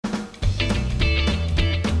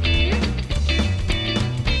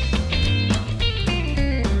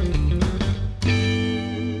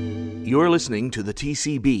You're listening to the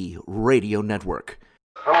TCB Radio Network.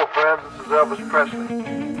 Hello, friends. This is Elvis Presley.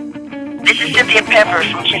 This is Cynthia Pepper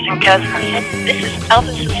from Kissing Cousins. This is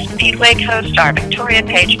Elvis's Speedway co-star, Victoria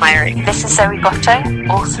Paige Myrie. This is Zoe Gatto,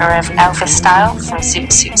 author of Elvis Style, From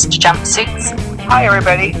Suit Suits to Jumpsuits. Hi,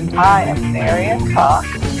 everybody. I am Marion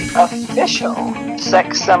Cox, the official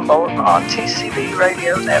sex symbol on TCB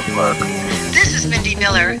Radio Network. This is Mindy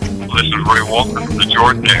Miller. This is Ray Walker from the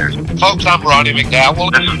Jordanaires. Folks, I'm Ronnie McDowell.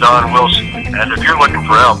 This is Don Wilson. And if you're looking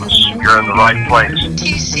for Elvis, you're in the right place.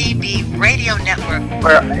 TCB Radio Network,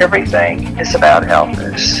 Where everything is about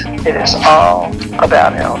Elvis. It is all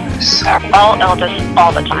about Elvis. all Elvis,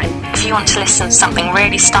 all the time. If you want to listen to something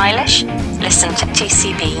really stylish, listen to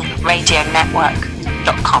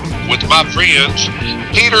tcbradionetwork.com. With my friends,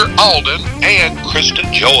 Peter Alden and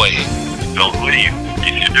Kristen Joy. Don't leave.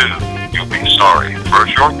 If you do, you'll be sorry for a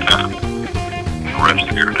short time. The rest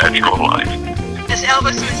of your natural life. As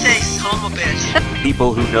Elvis would say, son of a bitch.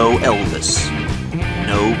 People who know Elvis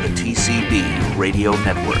know the TCB Radio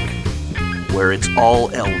Network, where it's all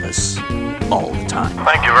Elvis, all the time.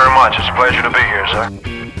 Thank you very much. It's a pleasure to be here, sir.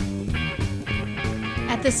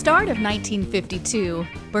 At the start of 1952,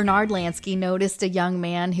 Bernard Lansky noticed a young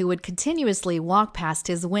man who would continuously walk past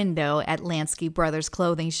his window at Lansky Brothers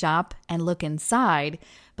clothing shop and look inside,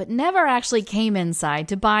 but never actually came inside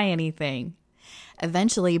to buy anything.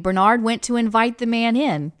 Eventually, Bernard went to invite the man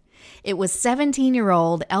in. It was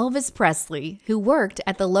 17-year-old Elvis Presley, who worked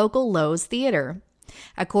at the local Lowe's Theater.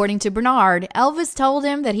 According to Bernard, Elvis told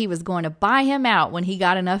him that he was going to buy him out when he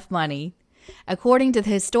got enough money. According to the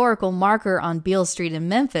historical marker on Beale Street in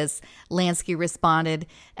Memphis, Lansky responded,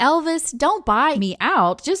 "Elvis, don't buy me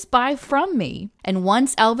out, just buy from me." And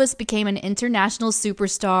once Elvis became an international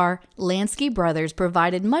superstar, Lansky Brothers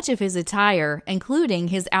provided much of his attire, including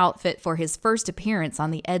his outfit for his first appearance on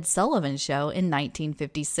The Ed Sullivan Show in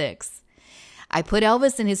 1956. "I put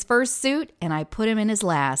Elvis in his first suit, and I put him in his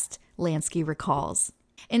last," Lansky recalls.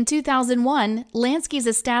 In 2001, Lansky's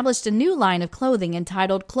established a new line of clothing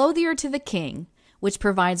entitled Clothier to the King, which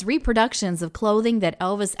provides reproductions of clothing that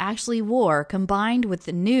Elvis actually wore combined with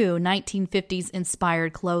the new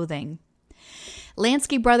 1950s-inspired clothing.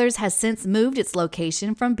 Lansky Brothers has since moved its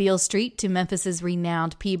location from Beale Street to Memphis's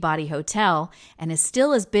renowned Peabody Hotel and is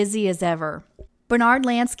still as busy as ever. Bernard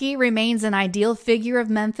Lansky remains an ideal figure of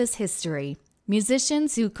Memphis history.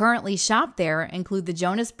 Musicians who currently shop there include the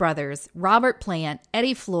Jonas Brothers, Robert Plant,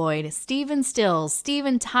 Eddie Floyd, Stephen Stills,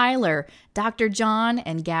 Steven Tyler, Dr. John,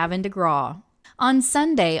 and Gavin DeGraw. On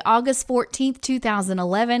Sunday, August 14,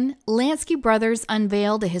 2011, Lansky Brothers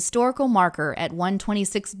unveiled a historical marker at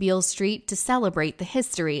 126 Beale Street to celebrate the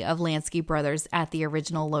history of Lansky Brothers at the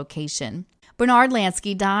original location. Bernard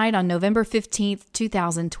Lansky died on November 15,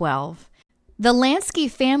 2012. The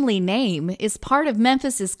Lansky family name is part of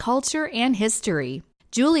Memphis's culture and history.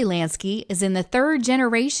 Julie Lansky is in the third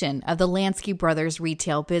generation of the Lansky Brothers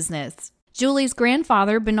retail business. Julie's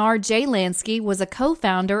grandfather, Bernard J. Lansky, was a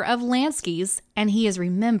co-founder of Lansky's, and he is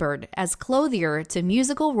remembered as clothier to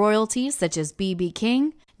musical royalties such as B.B.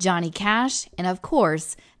 King, Johnny Cash, and of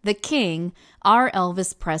course, the King, R.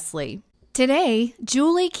 Elvis Presley. Today,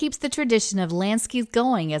 Julie keeps the tradition of Lansky's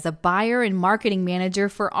going as a buyer and marketing manager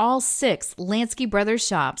for all 6 Lansky Brothers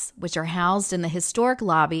shops, which are housed in the historic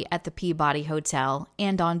lobby at the Peabody Hotel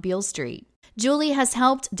and on Beale Street. Julie has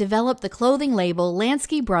helped develop the clothing label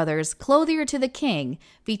Lansky Brothers Clothier to the King,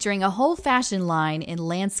 featuring a whole fashion line in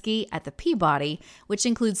Lansky at the Peabody, which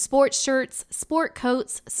includes sports shirts, sport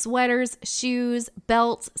coats, sweaters, shoes,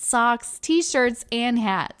 belts, socks, t-shirts, and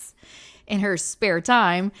hats. In her spare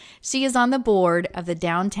time, she is on the board of the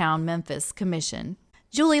Downtown Memphis Commission.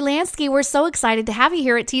 Julie Lansky, we're so excited to have you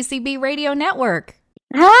here at TCB Radio Network.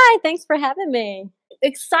 Hi, thanks for having me.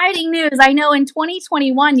 Exciting news. I know in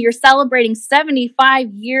 2021, you're celebrating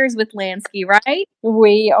 75 years with Lansky, right?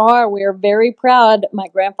 We are. We are very proud. My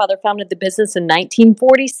grandfather founded the business in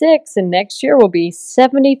 1946, and next year will be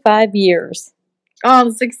 75 years. Oh,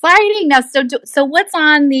 it's exciting. Now, so what's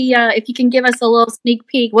on the, if you can give us a little sneak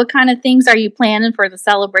peek, what kind of things are you planning for the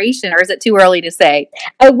celebration, or is it too early to say?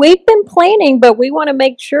 We've been planning, but we want to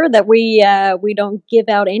make sure that we don't give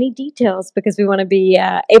out any details because we want to be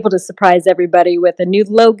able to surprise everybody with a new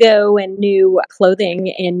logo and new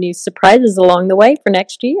clothing and new surprises along the way for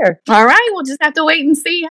next year. All right. We'll just have to wait and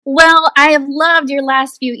see. Well, I have loved your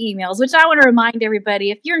last few emails, which I want to remind everybody,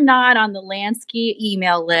 if you're not on the Lansky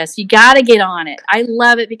email list, you got to get on it. I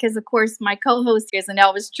love it because, of course, my co-host is an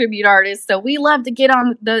Elvis tribute artist, so we love to get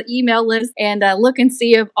on the email list and look and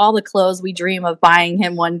see if all the clothes we dream of buying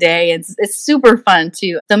him one day. It's super fun,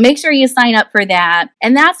 too. So make sure you sign up for that.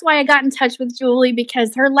 And that's why I got in touch with Julie,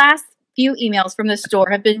 because her last few emails from the store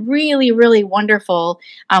have been really, really wonderful.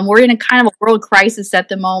 We're in a kind of a world crisis at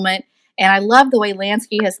the moment. And I love the way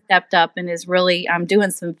Lansky has stepped up and is really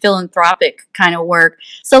doing some philanthropic kind of work.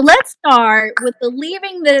 So let's start with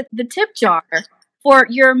leaving the tip jar for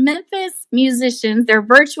your Memphis musicians, their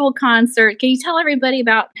virtual concert. Can you tell everybody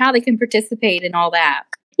about how they can participate in all that?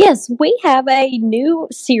 Yes, we have a new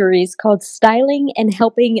series called Styling and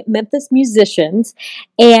Helping Memphis Musicians.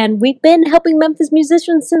 And we've been helping Memphis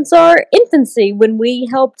musicians since our infancy when we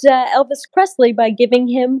helped Elvis Presley by giving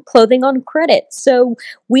him clothing on credit. So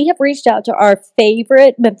we have reached out to our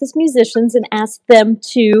favorite Memphis musicians and asked them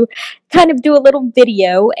to kind of do a little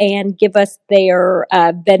video and give us their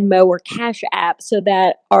Venmo or Cash App so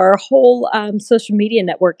that our whole social media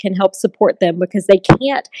network can help support them, because they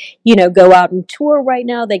can't, go out and tour right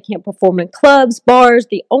now. They can't perform in clubs, bars.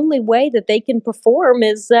 The only way that they can perform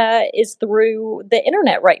is through the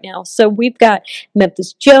internet right now. So we've got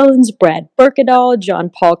Memphis Jones, Brad Birkadal, John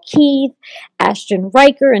Paul Keith, Ashton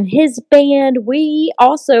Riker and his band. We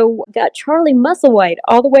also got Charlie Musselwhite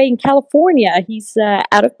all the way in California. He's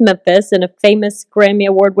out of Memphis and a famous Grammy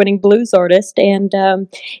Award-winning blues artist, and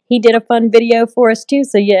he did a fun video for us too.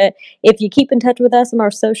 So if you keep in touch with us on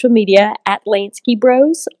our social media at Lansky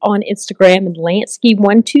Bros on Instagram and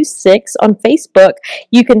Lansky126 on Facebook,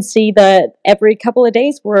 you can see that every couple of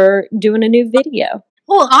days we're doing a new video.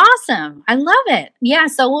 Oh, awesome. I love it. Yeah,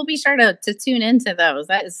 so we'll be sure to tune into those.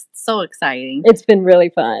 That is so exciting. It's been really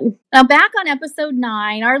fun. Now, back on episode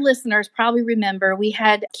 9, our listeners probably remember we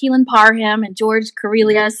had Keelan Parham and George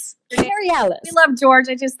Karelius. We love George.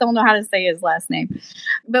 I just don't know how to say his last name.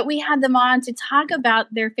 But we had them on to talk about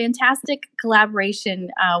their fantastic collaboration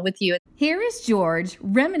with you. Here is George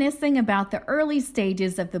reminiscing about the early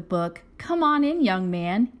stages of the book, Come On In, Young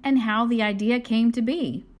Man, and how the idea came to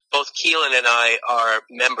be. Both Keelan and I are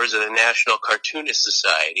members of the National Cartoonist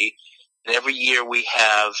Society, and every year we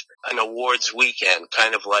have an awards weekend,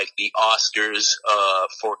 kind of like the Oscars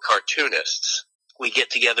for cartoonists. We get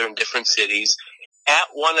together in different cities. At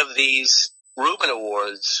one of these Reuben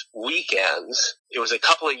Awards weekends, it was a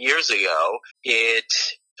couple of years ago, it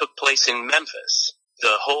took place in Memphis.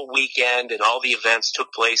 The whole weekend and all the events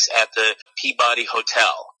took place at the Peabody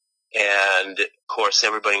Hotel. And, of course,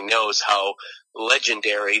 everybody knows how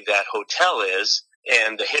legendary that hotel is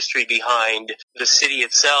and the history behind the city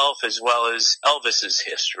itself as well as Elvis's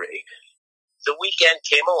history. The weekend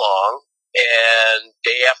came along, and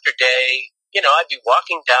day after day, I'd be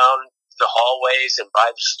walking down the hallways and by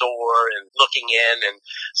the store and looking in and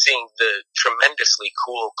seeing the tremendously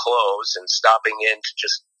cool clothes and stopping in to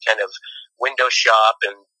just kind of window shop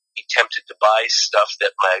and be tempted to buy stuff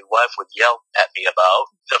that my wife would yell at me about.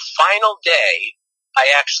 The final day,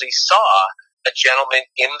 I actually saw a gentleman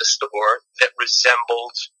in the store that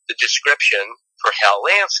resembled the description for Hal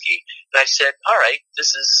Lansky. And I said, all right,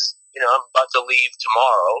 this is, I'm about to leave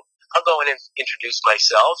tomorrow. I'll go in and introduce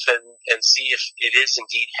myself and see if it is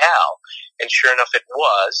indeed Hal. And sure enough, it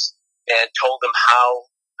was, and told him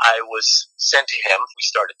how I was sent to him. We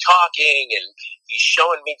started talking, and he's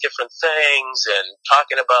showing me different things and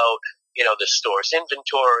talking about, the store's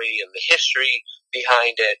inventory and the history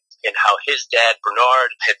behind it, and how his dad, Bernard,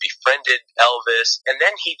 had befriended Elvis. And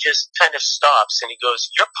then he just kind of stops and he goes,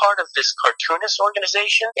 "You're part of this cartoonist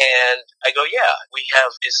organization?" And I go, "Yeah, we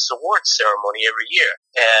have this awards ceremony every year."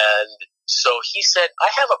 And so he said, "I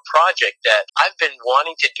have a project that I've been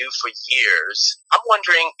wanting to do for years. I'm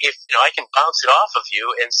wondering if I can bounce it off of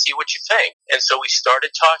you and see what you think." And so we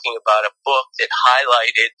started talking about a book that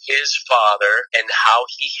highlighted his father and how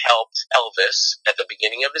he helped Elvis at the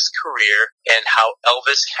beginning of his career, and how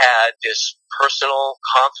Elvis had this personal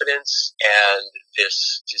confidence and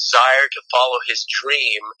this desire to follow his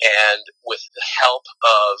dream, and with the help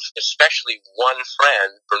of especially one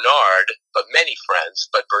friend, Bernard, but many friends,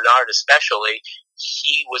 but Bernard especially,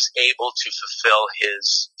 he was able to fulfill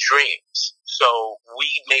his dreams. So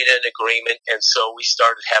we made an agreement, and so we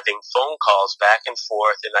started having phone calls back and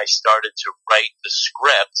forth, and I started to write the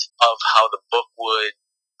script of how the book would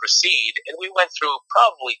proceed, and we went through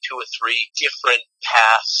probably 2 or 3 different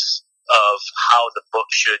paths of how the book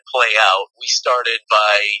should play out. We started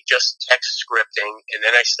by just text scripting, and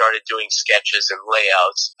then I started doing sketches and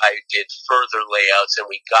layouts. I did further layouts, and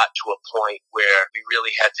we got to a point where we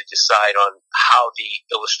really had to decide on how the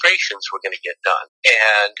illustrations were going to get done.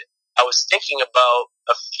 And I was thinking about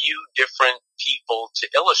a few different people to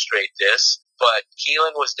illustrate this, but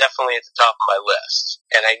Keelan was definitely at the top of my list.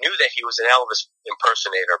 And I knew that he was an Elvis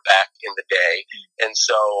impersonator back in the day, and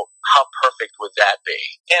so how perfect would that be?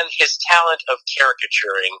 And his talent of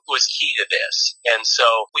caricaturing was key to this. And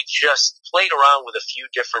so we just played around with a few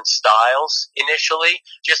different styles initially,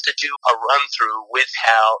 just to do a run-through with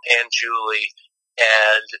Hal and Julie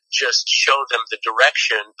and just show them the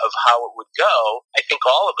direction of how it would go. I think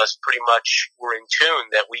all of us pretty much were in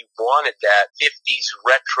tune that we wanted that 50s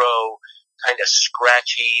retro kind of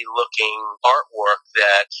scratchy looking artwork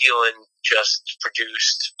that Keelan just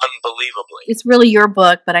produced unbelievably. It's really your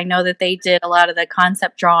book, but I know that they did a lot of the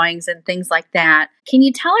concept drawings and things like that. Can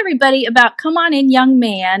you tell everybody about Come On In Young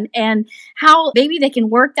Man and how maybe they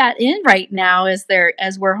can work that in right now as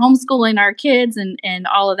we're homeschooling our kids and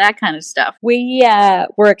all of that kind of stuff? We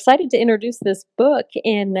were excited to introduce this book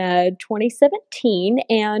in 2017,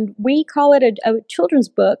 and we call it a children's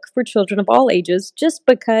book for children of all ages just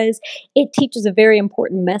because it teaches a very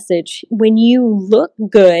important message. When you look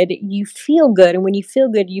good, you feel good, and when you feel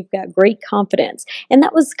good, you've got great confidence. And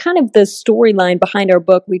that was kind of the storyline behind our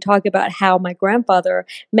book. We talk about how my grandfather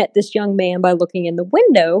met this young man by looking in the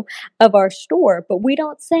window of our store, but we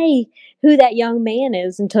don't say who that young man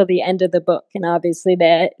is until the end of the book. And obviously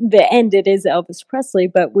the end, it is Elvis Presley,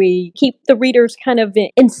 but we keep the readers kind of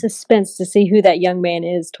in suspense to see who that young man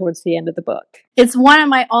is towards the end of the book. It's one of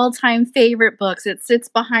my all-time favorite books. It sits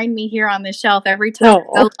behind me here on the shelf every time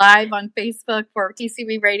I go live on Facebook for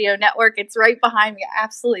TCB Radio Network. It's right behind me. I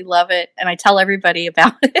absolutely love it, and I tell everybody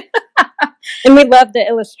about it. And we love the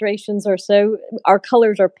illustrations our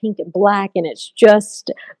colors are pink and black, and it's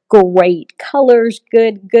just great colors,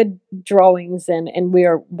 good drawings, and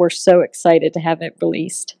we're so excited to have it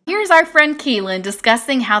released. Here's our friend Keelan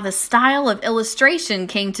discussing how the style of illustration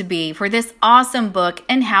came to be for this awesome book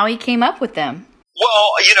and how he came up with them.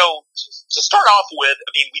 Well, to start off with,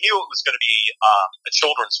 we knew it was going to be a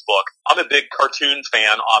children's book. I'm a big cartoon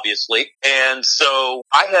fan, obviously, and so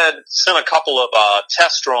I had sent a couple of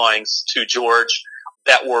test drawings to George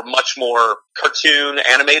that were much more cartoon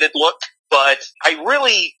animated look. But I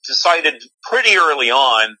really decided pretty early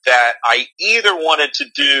on that I either wanted to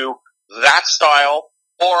do that style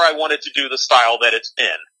or I wanted to do the style that it's in,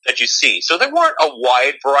 that you see. So there weren't a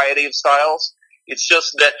wide variety of styles. It's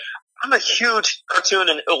just that I'm a huge cartoon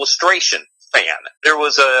and illustration fan. There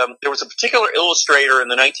was a particular illustrator in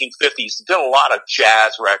the 1950s that did a lot of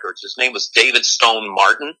jazz records. His name was David Stone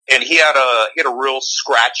Martin, and he had a real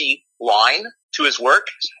scratchy line to his work.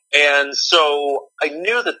 And so I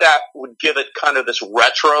knew that would give it kind of this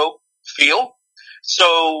retro feel.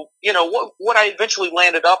 So, what I eventually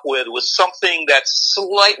landed up with was something that's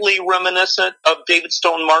slightly reminiscent of David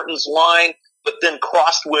Stone Martin's line, but then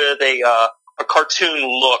crossed with a cartoon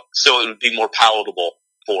look so it would be more palatable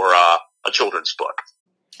for a children's book.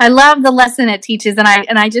 I love the lesson it teaches, and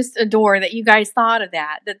I just adore that you guys thought of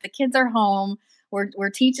that the kids are home. We're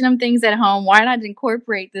teaching them things at home. Why not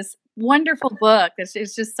incorporate this wonderful book?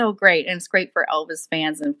 It's just so great, and it's great for Elvis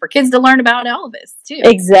fans and for kids to learn about Elvis too.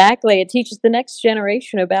 Exactly. It teaches the next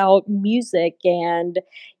generation about music and,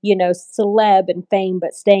 celeb and fame,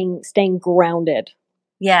 but staying grounded.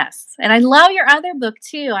 Yes. And I love your other book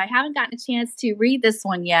too. I haven't gotten a chance to read this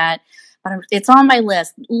one yet, but it's on my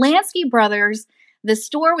list. Lansky Brothers, the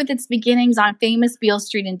store with its beginnings on famous Beale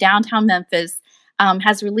Street in downtown Memphis,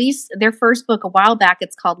 has released their first book a while back.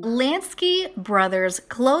 It's called Lansky Brothers,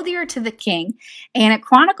 Clothier to the King, and it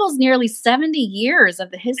chronicles nearly 70 years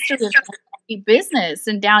of the history of the business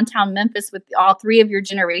in downtown Memphis with all three of your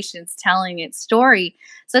generations telling its story.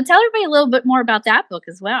 So tell everybody a little bit more about that book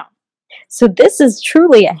as well. So this is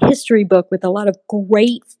truly a history book with a lot of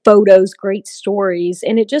great photos, great stories,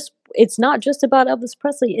 and it's not just about Elvis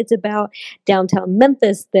Presley, it's about downtown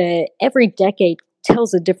Memphis. Every decade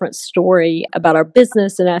tells a different story about our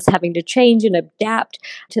business and us having to change and adapt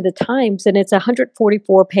to the times. And it's a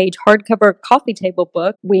 144-page hardcover coffee table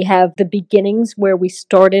book. We have the beginnings where we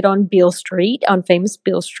started on Beale Street, on famous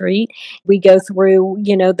Beale Street. We go through,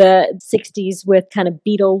 the 60s with kind of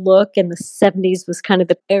Beatle look, and the 70s was kind of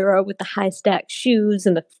the era with the high stack shoes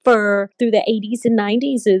and the fur. Through the 80s and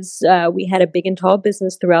 90s we had a big and tall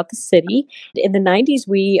business throughout the city. In the 90s,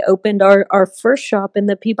 we opened our first shop in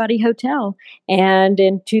the Peabody Hotel, and And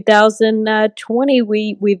in 2020,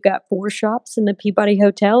 we've got 4 shops in the Peabody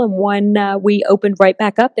Hotel, and one we opened right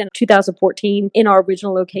back up in 2014 in our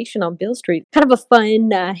original location on Beale Street. Kind of a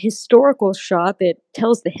fun historical shop. It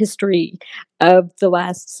tells the history of the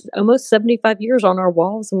last almost 75 years on our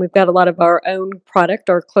walls, and we've got a lot of our own product,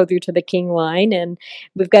 our Clothier to the King line, and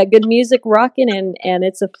we've got good music rocking, and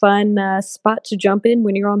it's a fun spot to jump in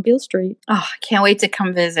when you're on Beale Street. Oh, I can't wait to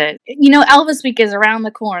come visit. You know, Elvis Week is around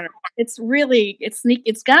the corner. It's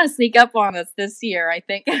gonna sneak up on us this year, I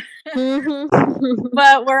think.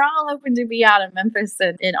 But we're all hoping to be out in Memphis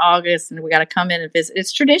in August, and we got to come in and visit.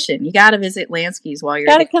 It's tradition. You got to visit Lansky's while you're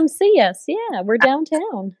there. Got to come see us. Yeah, we're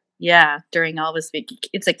downtown. Yeah, during Elvis Week.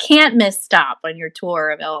 It's a can't miss stop on your tour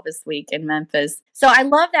of Elvis Week in Memphis. So I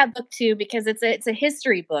love that book too, because it's a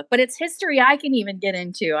history book, but it's history I can even get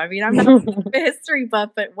into. I mean, I'm not a history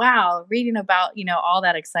buff, but wow, reading about, all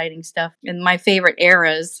that exciting stuff in my favorite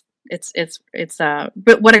eras.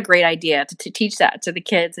 But what a great idea to teach that to the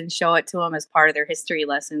kids and show it to them as part of their history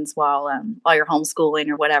lessons while you're homeschooling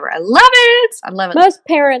or whatever. I love it. Most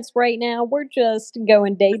parents right now, we're just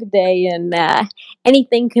going day to day, and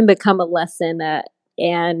anything can become a lesson.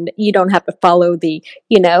 And you don't have to follow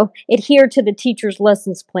adhere to the teacher's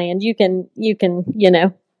lessons plan. You can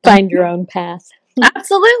find your own path.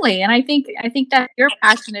 Absolutely. And I think that you're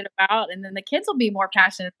passionate about, and then the kids will be more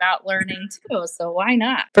passionate about learning too. So why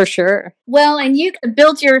not? For sure. Well, and you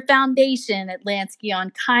built your foundation at Lansky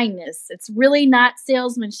on kindness. It's really not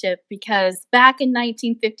salesmanship, because back in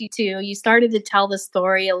 1952, you started to tell the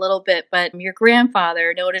story a little bit, but your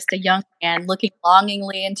grandfather noticed a young man looking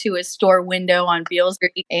longingly into his store window on Beale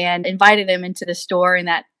Street and invited him into the store, and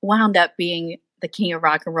that wound up being the king of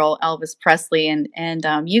rock and roll, Elvis Presley. And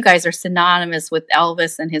you guys are synonymous with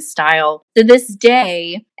Elvis and his style to this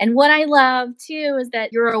day. And what I love too is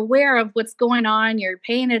that you're aware of what's going on, you're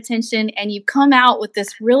paying attention, and you come out with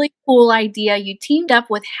this really cool idea. You teamed up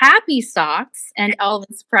with Happy Socks and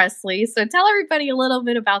Elvis Presley. So tell everybody a little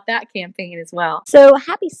bit about that campaign as well. So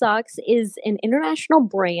Happy Socks is an international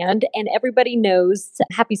brand, and everybody knows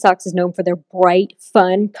Happy Socks is known for their bright,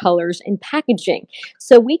 fun colors and packaging.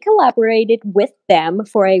 So we collaborated with them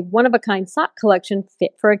for a one-of-a-kind sock collection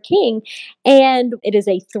fit for a king, and it is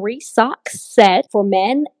a 3-sock set for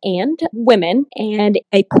men and women, and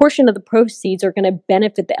a portion of the proceeds are going to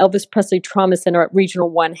benefit the Elvis Presley Trauma Center at Regional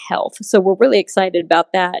 1 Health. So we're really excited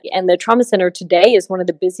about that. And the Trauma Center today is one of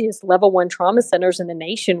the busiest level 1 trauma centers in the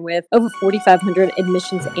nation, with over 4,500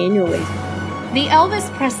 admissions annually. The Elvis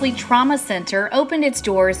Presley Trauma Center opened its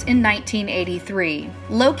doors in 1983,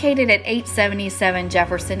 located at 877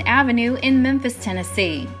 Jefferson Avenue in Memphis,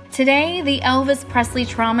 Tennessee. Today, the Elvis Presley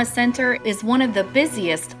Trauma Center is one of the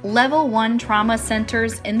busiest Level 1 trauma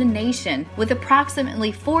centers in the nation, with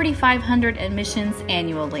approximately 4,500 admissions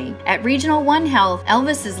annually. At Regional 1 Health,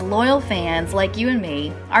 Elvis's loyal fans like you and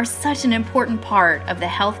me are such an important part of the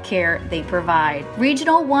health care they provide.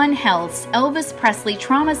 Regional 1 Health's Elvis Presley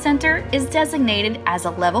Trauma Center is designated as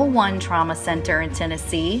a Level 1 trauma center in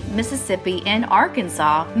Tennessee, Mississippi, and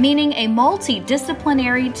Arkansas, meaning a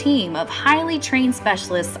multidisciplinary team of highly trained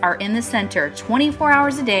specialists are in the center 24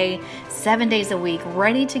 hours a day, 7 days a week,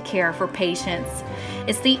 ready to care for patients.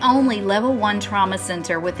 It's the only Level 1 trauma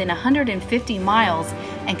center within 150 miles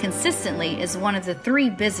and consistently is one of the 3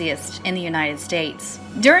 busiest in the United States.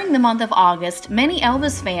 During the month of August, many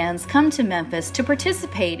Elvis fans come to Memphis to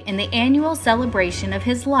participate in the annual celebration of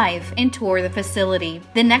his life and tour the facility.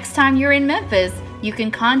 The next time you're in Memphis, you can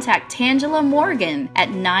contact Tangela Morgan at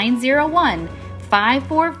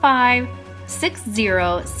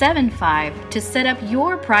 901-545-6075 to set up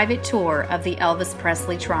your private tour of the Elvis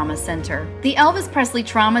Presley Trauma Center. The Elvis Presley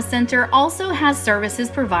Trauma Center also has services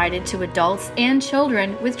provided to adults and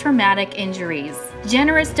children with traumatic injuries.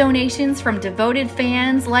 Generous donations from devoted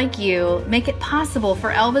fans like you make it possible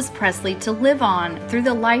for Elvis Presley to live on through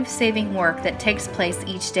the life-saving work that takes place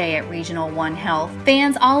each day at Regional 1 Health.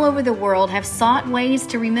 Fans all over the world have sought ways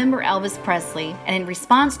to remember Elvis Presley, and in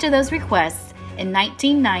response to those requests, in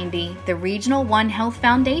 1990, the Regional 1 Health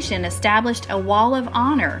Foundation established a Wall of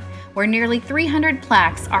Honor, where nearly 300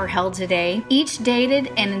 plaques are held today, each dated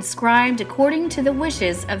and inscribed according to the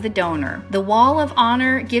wishes of the donor. The Wall of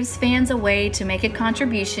Honor gives fans a way to make a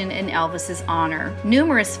contribution in Elvis's honor.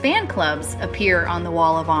 Numerous fan clubs appear on the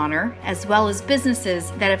Wall of Honor, as well as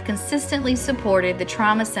businesses that have consistently supported the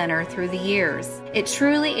Trauma Center through the years. It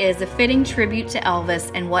truly is a fitting tribute to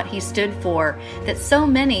Elvis and what he stood for that so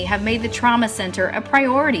many have made the Trauma Center a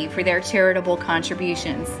priority for their charitable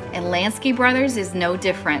contributions. And Lansky Brothers is no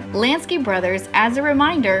different. Lansky Brothers, as a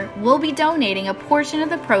reminder, will be donating a portion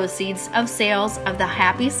of the proceeds of sales of the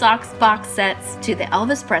Happy Socks box sets to the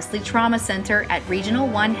Elvis Presley Trauma Center at Regional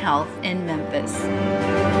One Health in Memphis.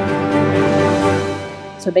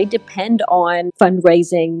 So they depend on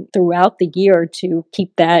fundraising throughout the year to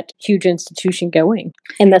keep that huge institution going.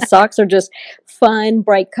 And the socks are just fun,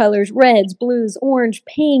 bright colors, reds, blues, orange,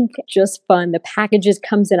 pink, just fun. The packages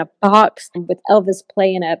comes in a box with Elvis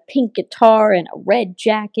playing a pink guitar and a red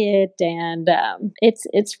jacket, and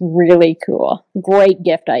it's really cool. Great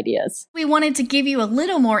gift ideas. We wanted to give you a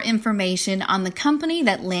little more information on the company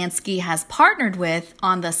that Lansky has partnered with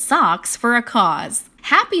on the Socks for a Cause.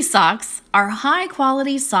 Happy Socks are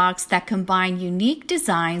high-quality socks that combine unique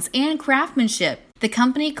designs and craftsmanship. The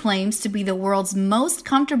company claims to be the world's most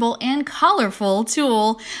comfortable and colorful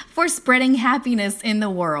tool for spreading happiness in the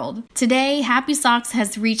world. Today, Happy Socks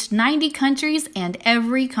has reached 90 countries and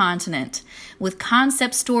every continent. With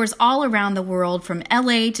concept stores all around the world from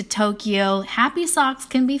LA to Tokyo, Happy Socks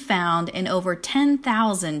can be found in over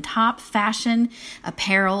 10,000 top fashion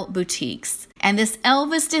apparel boutiques. And this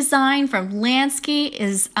Elvis design from Lansky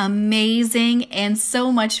is amazing and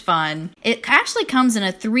so much fun. It actually comes in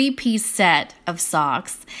a 3-piece set of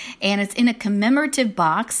socks, and it's in a commemorative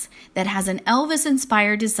box that has an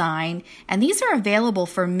Elvis-inspired design, and these are available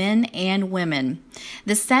for men and women.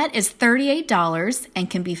 The set is $38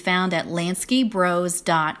 and can be found at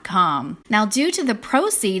LanskyBros.com. Now, due to the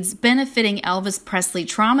proceeds benefiting Elvis Presley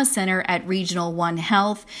Trauma Center at Regional One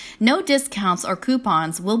Health, no discounts or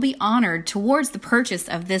coupons will be honored towards the purchase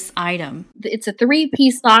of this item. It's a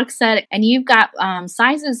 3-piece sock set, and you've got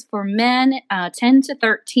sizes for men 10 to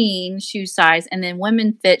 13 shoe size, and then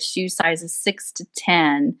women fit shoe sizes 6 to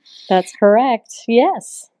 10. That's correct.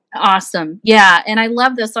 Yes. Awesome. Yeah. And I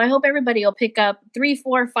love this. So I hope everybody will pick up 3,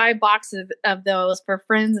 4, 5 boxes of those for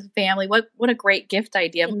friends and family. What a great gift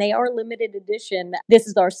idea. And they are limited edition. This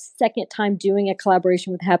is our second time doing a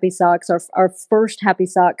collaboration with Happy Socks. Our first Happy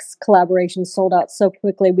Socks collaboration sold out so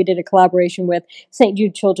quickly. We did a collaboration with St.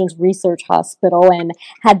 Jude Children's Research Hospital and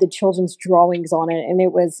had the children's drawings on it. And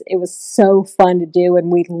it was so fun to do.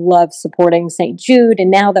 And we love supporting St. Jude.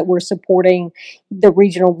 And now that we're supporting the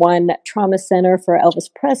Regional One Trauma Center for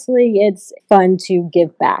Elvis Presley, it's fun to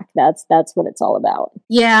give back. That's what it's all about.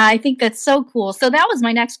 Yeah, I think that's so cool. So that was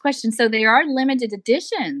my next question. So they are limited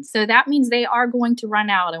editions. So that means they are going to run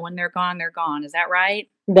out, and when they're gone, they're gone. Is that right?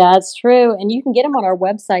 That's true. And you can get them on our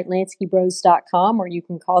website, LanskyBros.com, or you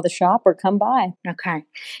can call the shop or come by. Okay.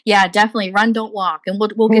 Yeah, definitely. Run, don't walk. And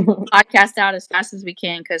we'll get the podcast out as fast as we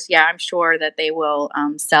can because, yeah, I'm sure that they will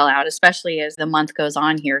sell out, especially as the month goes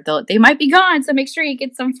on here. They might be gone, so make sure you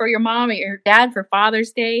get some for your mom or your dad for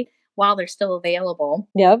Father's Day while they're still available.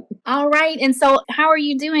 Yep. All right. And so how are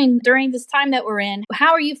you doing during this time that we're in?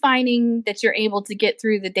 How are you finding that you're able to get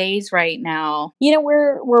through the days right now? You know,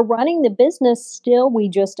 we're running the business still. We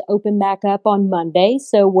just opened back up on Monday,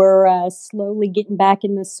 so we're slowly getting back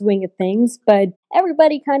in the swing of things. But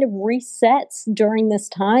everybody kind of resets during this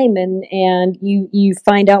time, and you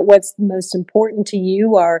find out what's most important to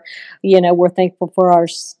you. We're thankful for our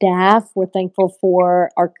staff. We're thankful for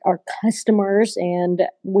our customers, and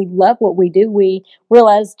we love what we do. We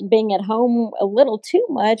realized being at home a little too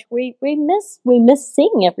much, we miss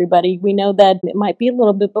seeing everybody. We know that it might be a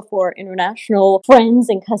little bit before international friends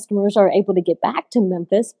and customers are able to get back to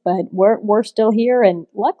Memphis, but we're still here. And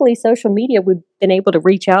luckily, social media, we've been able to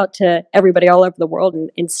reach out to everybody all over the world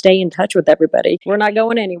and stay in touch with everybody. We're not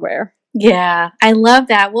going anywhere. Yeah, I love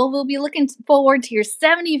that. Well, we'll be looking forward to your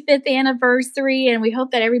 75th anniversary, and we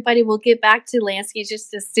hope that everybody will get back to Lansky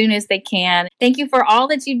just as soon as they can. Thank you for all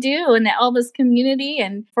that you do in the Elvis community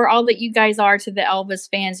and for all that you guys are to the Elvis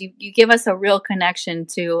fans. You give us a real connection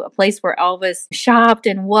to a place where Elvis shopped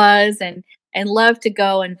and was and loved to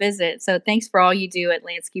go and visit. So thanks for all you do at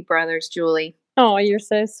Lansky Brothers, Julie. Oh, you're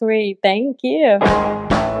so sweet. Thank you.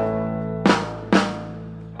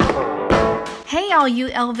 Hey, all you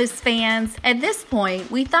Elvis fans. At this point,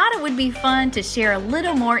 we thought it would be fun to share a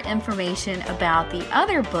little more information about the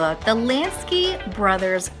other book. The Lansky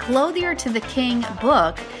Brothers Clothier to the King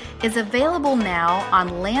book is available now on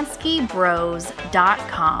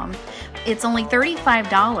LanskyBros.com. It's only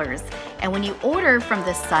 $35, and when you order from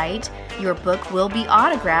the site, your book will be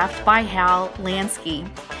autographed by Hal Lansky.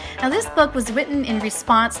 Now, this book was written in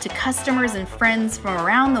response to customers and friends from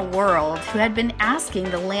around the world who had been asking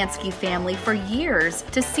the Lansky family for years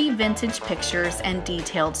to see vintage pictures and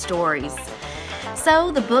detailed stories.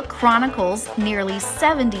 So the book chronicles nearly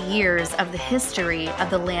 70 years of the history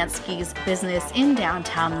of the Lansky's business in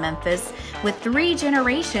downtown Memphis, with 3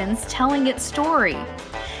 generations telling its story.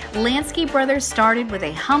 Lansky Brothers started with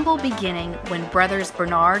a humble beginning when brothers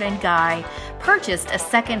Bernard and Guy purchased a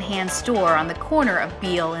second-hand store on the corner of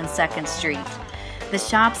Beale and 2nd Street. The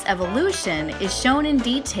shop's evolution is shown in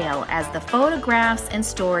detail as the photographs and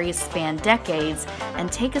stories span decades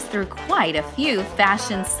and take us through quite a few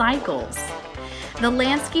fashion cycles. The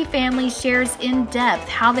Lansky family shares in depth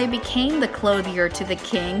how they became the clothier to the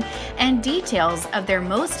king and details of their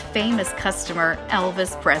most famous customer,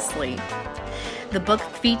 Elvis Presley. The book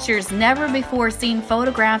features never-before-seen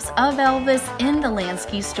photographs of Elvis in the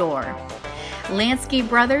Lansky store. Lansky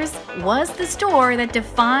Brothers was the store that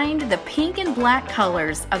defined the pink and black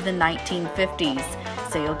colors of the 1950s,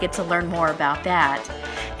 so you'll get to learn more about that.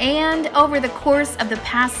 And over the course of the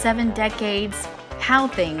past 7 decades, how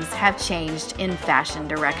things have changed in fashion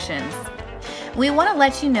directions. We want to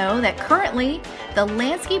let you know that currently, the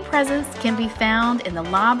Lansky presence can be found in the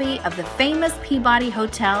lobby of the famous Peabody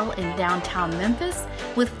Hotel in downtown Memphis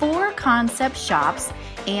with 4 concept shops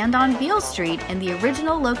and on Beale Street in the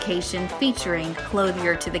original location featuring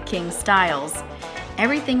Clothier to the King styles.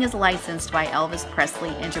 Everything is licensed by Elvis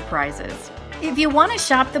Presley Enterprises. If you want to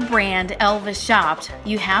shop the brand Elvis shopped,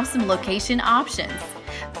 you have some location options.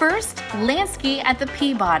 First, Lansky at the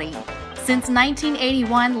Peabody. Since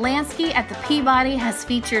 1981, Lansky at the Peabody has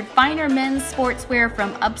featured finer men's sportswear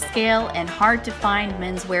from upscale and hard-to-find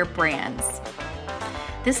menswear brands.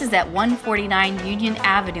 This is at 149 Union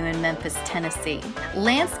Avenue in Memphis, Tennessee.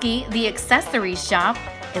 Lansky, the accessories shop,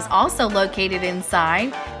 is also located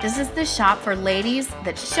inside. This is the shop for ladies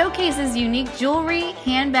that showcases unique jewelry,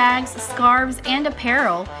 handbags, scarves, and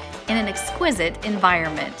apparel in an exquisite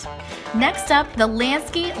environment. Next up, the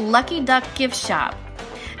Lansky Lucky Duck Gift Shop.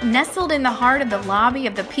 Nestled in the heart of the lobby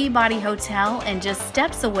of the Peabody Hotel and just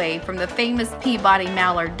steps away from the famous Peabody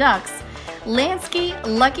Mallard Ducks, Lansky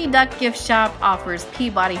Lucky Duck Gift Shop offers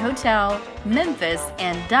Peabody Hotel, Memphis,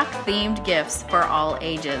 and duck-themed gifts for all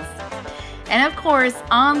ages. And of course,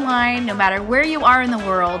 online, no matter where you are in the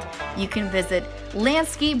world, you can visit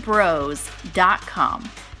LanskyBros.com.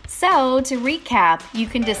 So, to recap, you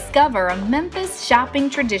can discover a Memphis shopping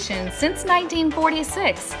tradition since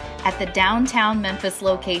 1946 at the downtown Memphis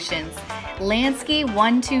locations. Lansky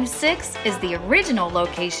 126 is the original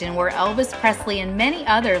location where Elvis Presley and many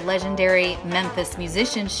other legendary Memphis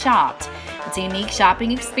musicians shopped. It's a unique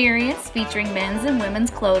shopping experience featuring men's and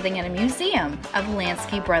women's clothing and a museum of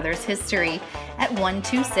Lansky Brothers history at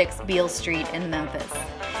 126 Beale Street in Memphis.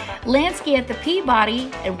 Lansky at the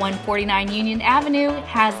Peabody at 149 Union Avenue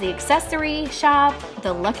has the accessory shop,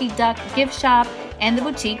 the Lucky Duck gift shop, and the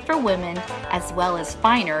boutique for women, as well as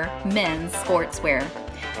finer men's sportswear.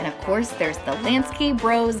 And of course, there's the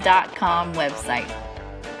LanskyBros.com website.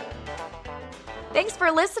 Thanks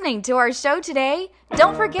for listening to our show today.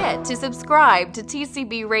 Don't forget to subscribe to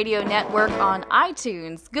TCB Radio Network on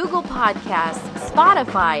iTunes, Google Podcasts,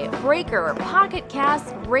 Spotify, Breaker, Pocket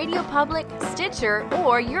Casts, Radio Public, Stitcher,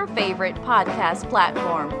 or your favorite podcast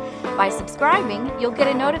platform. By subscribing, you'll get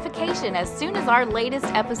a notification as soon as our latest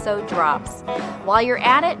episode drops. While you're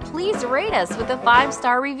at it, please rate us with a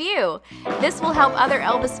 5-star review. This will help other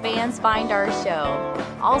Elvis fans find our show.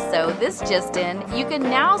 Also, this just in, you can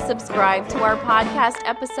now subscribe to our podcast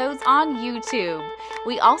episodes on YouTube.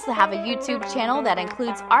 We also have a YouTube channel that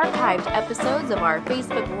includes archived episodes of our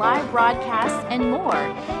Facebook Live broadcasts and more.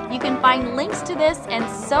 You can find links to this and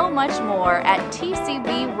so much more at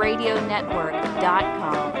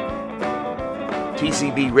tcbradionetwork.com.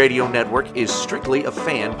 TCB Radio Network is strictly a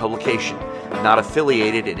fan publication, not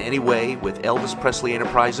affiliated in any way with Elvis Presley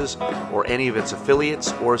Enterprises or any of its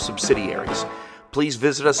affiliates or subsidiaries. Please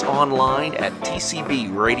visit us online at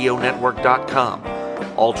tcbradionetwork.com.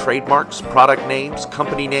 All trademarks, product names,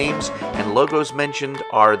 company names, and logos mentioned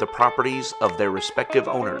are the properties of their respective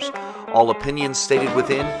owners. All opinions stated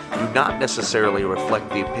within do not necessarily reflect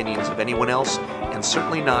the opinions of anyone else, and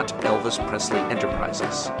certainly not Elvis Presley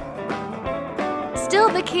Enterprises. Still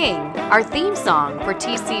the King, our theme song for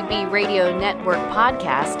TCB Radio Network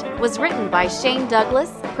podcast, was written by Shane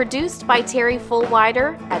Douglas, produced by Terry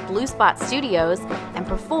Fullwider at Blue Spot Studios, and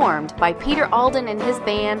performed by Peter Alden and his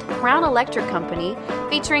band Crown Electric Company,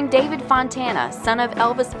 featuring David Fontana, son of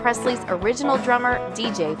Elvis Presley's original drummer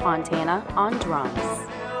DJ Fontana, on drums.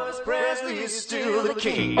 Elvis Presley is still the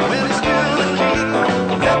king. Well, he's still the king.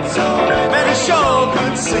 That's alright. Man, he sure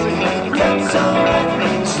could sing. That's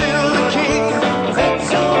alright. Still the king.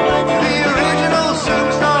 That's alright. The original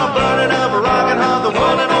superstar, burning up, rockin' hard, the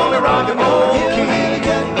one and only rock and roll king.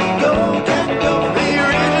 The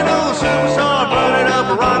original superstar, burning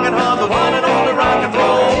up, rockin' hard, the one and only rock and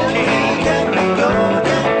roll king.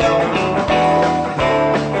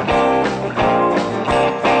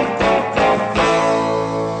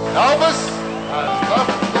 Elvis